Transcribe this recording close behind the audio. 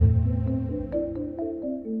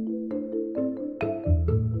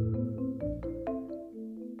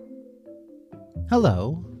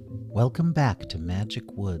Hello, welcome back to Magic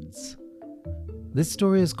Woods. This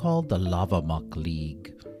story is called The Lava Muck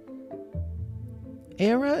League.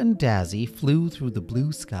 Era and Dazzy flew through the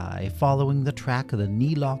blue sky following the track of the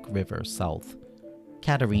Neelock River south.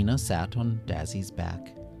 Katarina sat on Dazzy's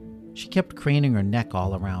back. She kept craning her neck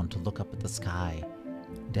all around to look up at the sky.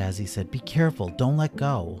 Dazzy said, "Be careful, don't let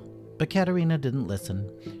go." But Katarina didn't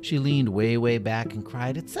listen. She leaned way back and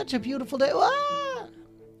cried, "It's such a beautiful day." Ah!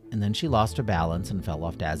 And then she lost her balance and fell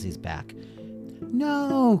off Dazzy's back.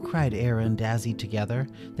 "No!" cried Era and Dazzy together.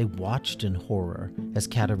 They watched in horror as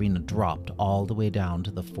Katarina dropped all the way down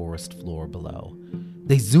to the forest floor below.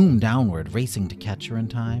 They zoomed downward, racing to catch her in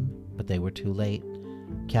time, but they were too late.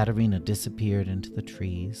 Katarina disappeared into the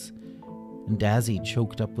trees, and Dazzy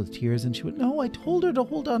choked up with tears, and she went, "No, I told her to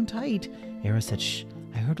hold on tight." Era said, "Shh,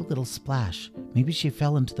 I heard a little splash. Maybe she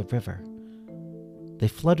fell into the river." They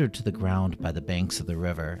fluttered to the ground by the banks of the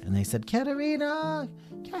river, and they said, "Katarina!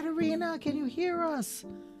 Katarina, can you hear us?"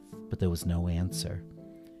 But there was no answer.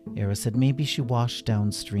 Era said, "Maybe she washed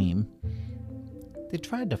downstream." They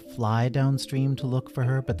tried to fly downstream to look for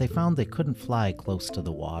her, but they found they couldn't fly close to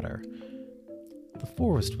the water. The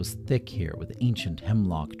forest was thick here with ancient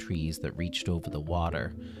hemlock trees that reached over the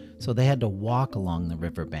water, so they had to walk along the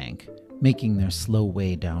riverbank, making their slow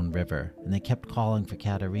way downriver, and they kept calling for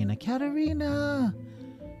Katarina, "Katarina!"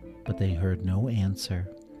 But they heard no answer.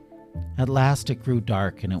 At last it grew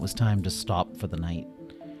dark and it was time to stop for the night.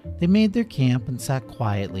 They made their camp and sat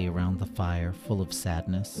quietly around the fire, full of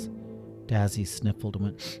sadness. Dazzy sniffled and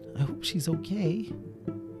went, "I hope she's okay."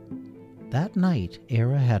 That night,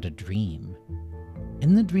 Era had a dream.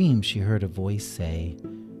 In the dream, she heard a voice say,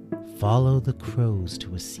 "Follow the crows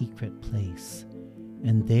to a secret place,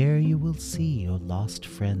 and there you will see your lost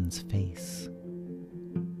friend's face."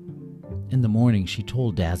 In the morning, she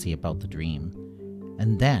told Dazzy about the dream.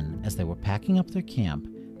 And then, as they were packing up their camp,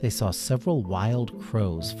 they saw several wild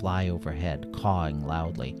crows fly overhead, cawing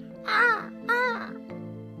loudly.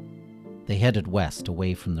 They headed west,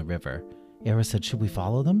 away from the river. Era said, "Should we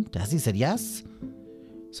follow them?" Dazzy said, "Yes."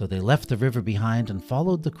 So they left the river behind and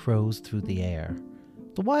followed the crows through the air.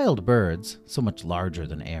 The wild birds, so much larger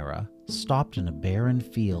than Era, stopped in a barren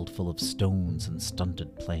field full of stones and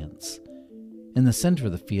stunted plants. In the center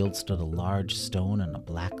of the field stood a large stone and a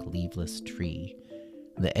black leafless tree.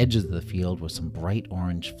 On the edges of the field were some bright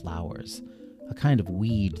orange flowers, a kind of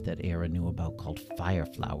weed that Era knew about called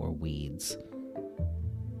fireflower weeds.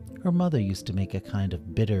 Her mother used to make a kind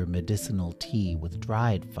of bitter medicinal tea with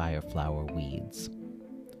dried fireflower weeds.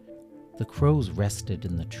 The crows rested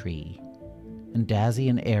in the tree, and Dazzy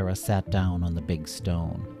and Era sat down on the big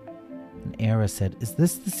stone. And Era said, "Is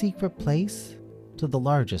this the secret place?" to the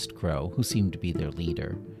largest crow, who seemed to be their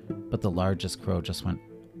leader. But the largest crow just went,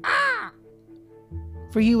 "Ah!"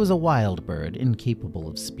 For he was a wild bird, incapable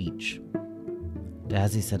of speech.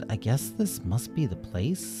 Dazzy said, "I guess this must be the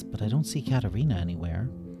place, but I don't see Katarina anywhere."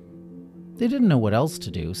 They didn't know what else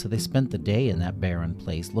to do, so they spent the day in that barren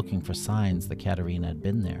place looking for signs that Katarina had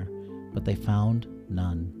been there, but they found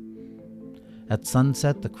none. At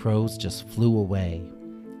sunset, the crows just flew away,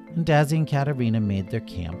 and Dazzy and Katarina made their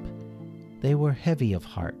camp. They were heavy of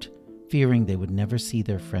heart, fearing they would never see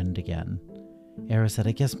their friend again. Era said,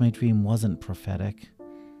 "I guess my dream wasn't prophetic."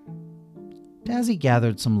 Dazzy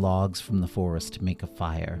gathered some logs from the forest to make a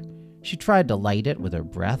fire. She tried to light it with her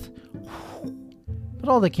breath, but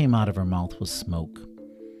all that came out of her mouth was smoke.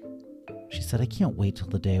 She said, "I can't wait till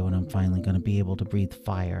the day when I'm finally going to be able to breathe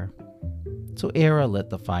fire." So Era lit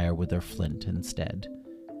the fire with her flint instead.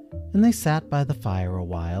 And they sat by the fire a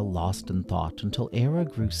while, lost in thought, until Era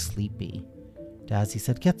grew sleepy. Dazzy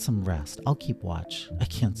said, "Get some rest. I'll keep watch. I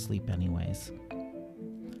can't sleep anyways."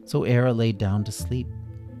 So Era laid down to sleep,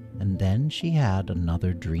 and then she had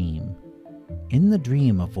another dream. In the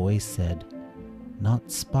dream, a voice said,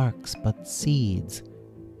 "Not sparks, but seeds.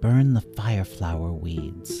 Burn the fireflower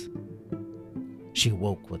weeds." She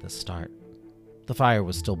woke with a start. The fire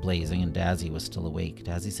was still blazing and Dazzy was still awake.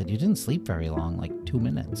 Dazzy said, "You didn't sleep very long, like 2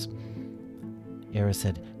 minutes." Era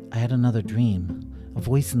said, "I had another dream. A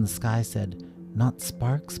voice in the sky said, 'Not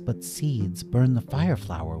sparks, but seeds. Burn the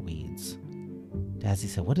fireflower weeds.'" Dazzy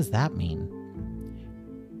said, "What does that mean?"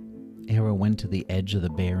 Era went to the edge of the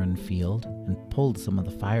barren field and pulled some of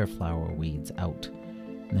the fireflower weeds out.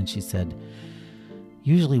 And then she said,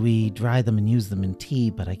 "Usually we dry them and use them in tea,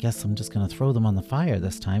 but I guess I'm just going to throw them on the fire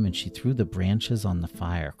this time." And she threw the branches on the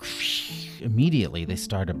fire. Immediately they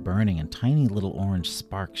started burning and tiny little orange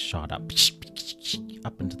sparks shot up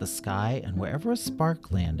into the sky, and wherever a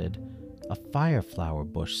spark landed, a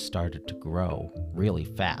fireflower bush started to grow really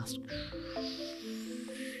fast.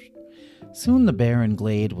 Soon the barren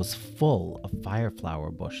glade was full of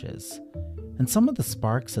fireflower bushes, and some of the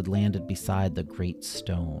sparks had landed beside the great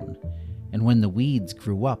stone. And when the weeds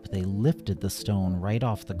grew up, they lifted the stone right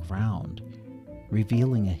off the ground,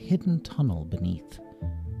 revealing a hidden tunnel beneath.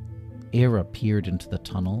 Era peered into the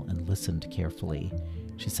tunnel and listened carefully.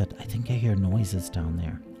 She said, "I think I hear noises down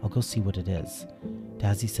there. I'll go see what it is."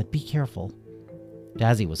 Dazzy said, "Be careful."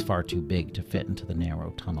 Dazzy was far too big to fit into the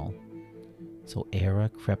narrow tunnel. So Era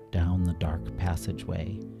crept down the dark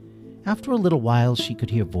passageway. After a little while, she could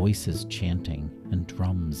hear voices chanting and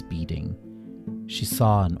drums beating. She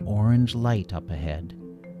saw an orange light up ahead.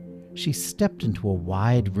 She stepped into a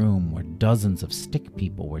wide room where dozens of stick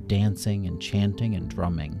people were dancing and chanting and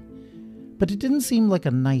drumming. But it didn't seem like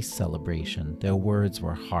a nice celebration. Their words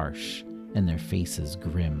were harsh and their faces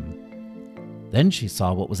grim. Then she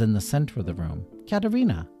saw what was in the center of the room,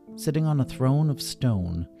 Katerina, sitting on a throne of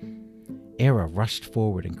stone. Era rushed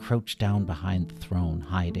forward and crouched down behind the throne,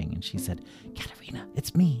 hiding, and she said, "Katerina,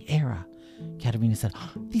 it's me, Era." Katerina said,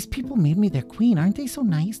 "Oh, these people made me their queen. Aren't they so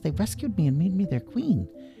nice? They rescued me and made me their queen."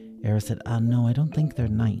 Era said, "No, I don't think they're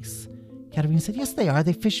nice." Katerina said, "Yes, they are.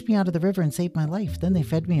 They fished me out of the river and saved my life. Then they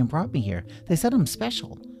fed me and brought me here. They said I'm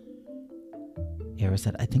special." Era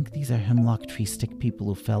said, "I think these are hemlock tree stick people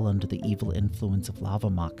who fell under the evil influence of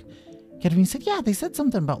Lavamok." Katerina said, "Yeah, they said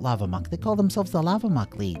something about Lavamok. They call themselves the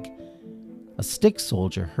Lavamok League." A stick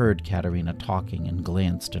soldier heard Katerina talking and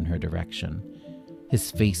glanced in her direction.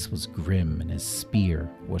 His face was grim and his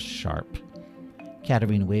spear was sharp.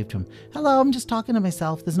 Katerina waved to him. "Hello, I'm just talking to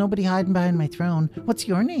myself. There's nobody hiding behind my throne. What's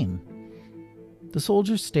your name?" The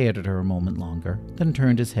soldier stared at her a moment longer, then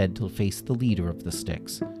turned his head to face the leader of the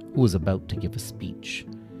sticks, who was about to give a speech.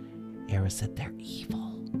 Era said, "They're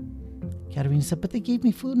evil." Katerina said, "But they gave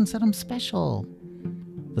me food and said I'm special."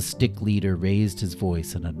 The stick leader raised his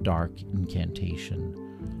voice in a dark incantation.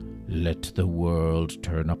 "Let the world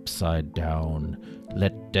turn upside down.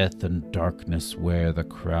 Let death and darkness wear the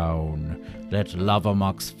crown. Let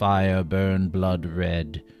Lavamok's fire burn blood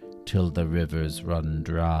red, till the rivers run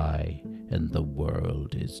dry and the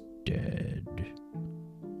world is dead."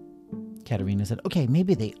 Katerina said, "Okay,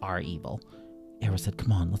 maybe they are evil." Era said,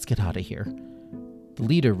 "Come on, let's get out of here." The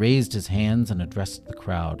leader raised his hands and addressed the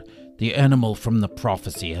crowd. "The animal from the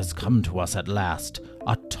prophecy has come to us at last.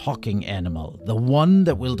 A talking animal, the one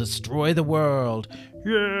that will destroy the world."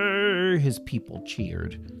 Yay! His people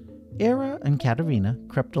cheered. Era and Katerina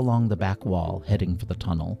crept along the back wall, heading for the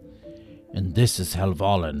tunnel. "And this is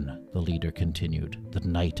Helvalen," the leader continued, "the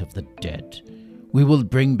Knight of the Dead. We will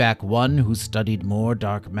bring back one who studied more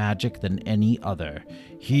dark magic than any other.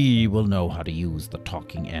 He will know how to use the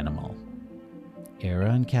talking animal."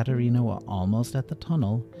 Era and Katerina were almost at the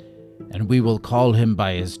tunnel. "And we will call him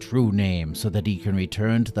by his true name so that he can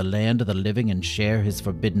return to the land of the living and share his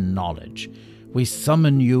forbidden knowledge. We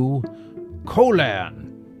summon you,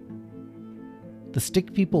 Kolan!" The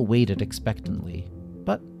stick people waited expectantly,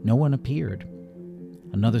 but no one appeared.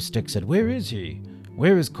 Another stick said, "Where is he?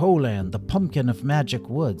 Where is Kolan, the pumpkin of magic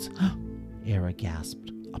woods?" Era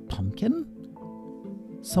gasped. "A pumpkin?"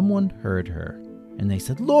 Someone heard her, and they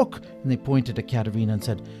said, "Look!" And they pointed at Katerina and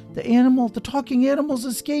said, the talking animal's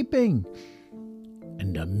escaping."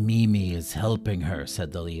 "And a Mimi is helping her,"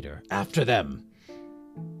 said the leader. "After them!"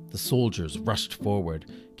 The soldiers rushed forward.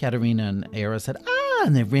 Katerina and Era said, "Ah!"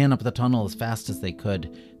 And they ran up the tunnel as fast as they could.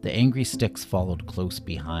 The angry sticks followed close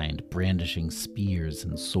behind, brandishing spears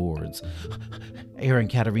and swords. Era and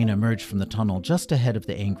Katerina emerged from the tunnel just ahead of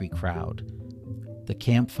the angry crowd. The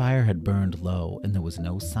campfire had burned low, and there was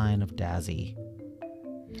no sign of Dazzy.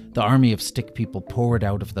 The army of stick people poured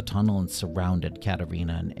out of the tunnel and surrounded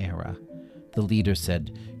Katerina and Era. The leader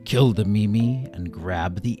said, "Kill the Mimi and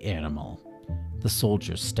grab the animal." The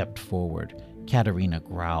soldiers stepped forward. Katerina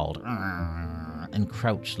growled and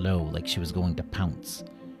crouched low like she was going to pounce.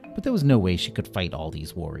 But there was no way she could fight all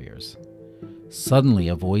these warriors. Suddenly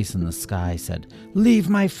a voice in the sky said, "Leave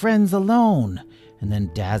my friends alone!" And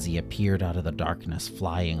then Dazzy appeared out of the darkness,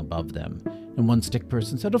 flying above them. And one stick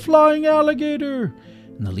person said, "A flying alligator!"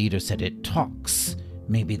 And the leader said, "It talks.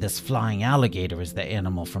 Maybe this flying alligator is the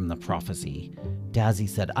animal from the prophecy." Dazzy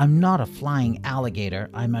said, "I'm not a flying alligator,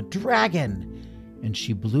 I'm a dragon." And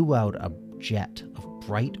she blew out a jet of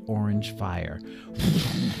bright orange fire.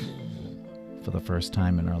 For the first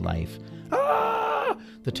time in her life. "Ah!"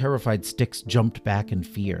 The terrified sticks jumped back in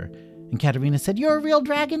fear. And Katerina said, "You're a real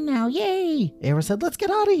dragon now, yay!" Era said, "Let's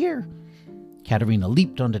get out of here." Katerina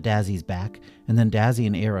leaped onto Dazzy's back, and then Dazzy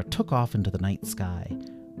and Era took off into the night sky.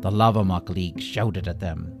 The Lavamok League shouted at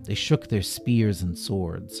them. They shook their spears and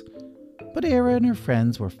swords. But Era and her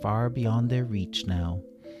friends were far beyond their reach now.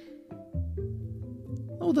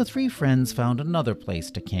 Oh, the three friends found another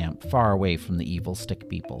place to camp, far away from the evil stick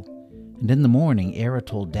people. And in the morning, Era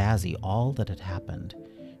told Dazzy all that had happened.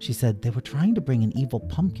 She said they were trying to bring an evil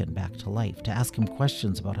pumpkin back to life to ask him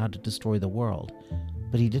questions about how to destroy the world,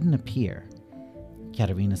 but he didn't appear.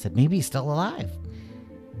 Katerina said, maybe he's still alive.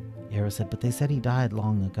 Era said, but they said he died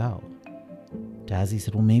long ago. Dazzy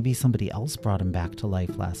said, well, maybe somebody else brought him back to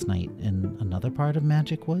life last night in another part of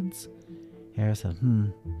Magic Woods. Era said,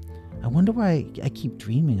 I wonder why I keep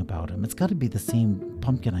dreaming about him. It's got to be the same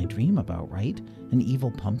pumpkin I dream about, right? An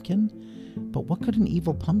evil pumpkin? But what could an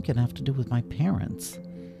evil pumpkin have to do with my parents?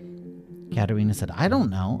 Katerina said, I don't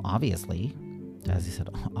know, obviously. Dazzy said,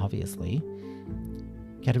 obviously.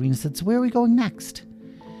 Katerina said, so where are we going next?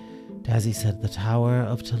 Dazzy said, the Tower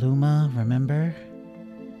of Tuluma, remember?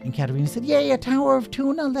 And Katerina said, yeah, Tower of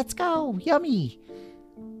Tuna, let's go, yummy.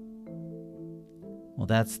 Well,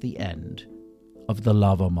 that's the end of the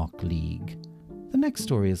Lavamock League. The next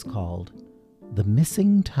story is called The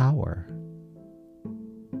Missing Tower.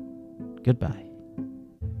 Goodbye.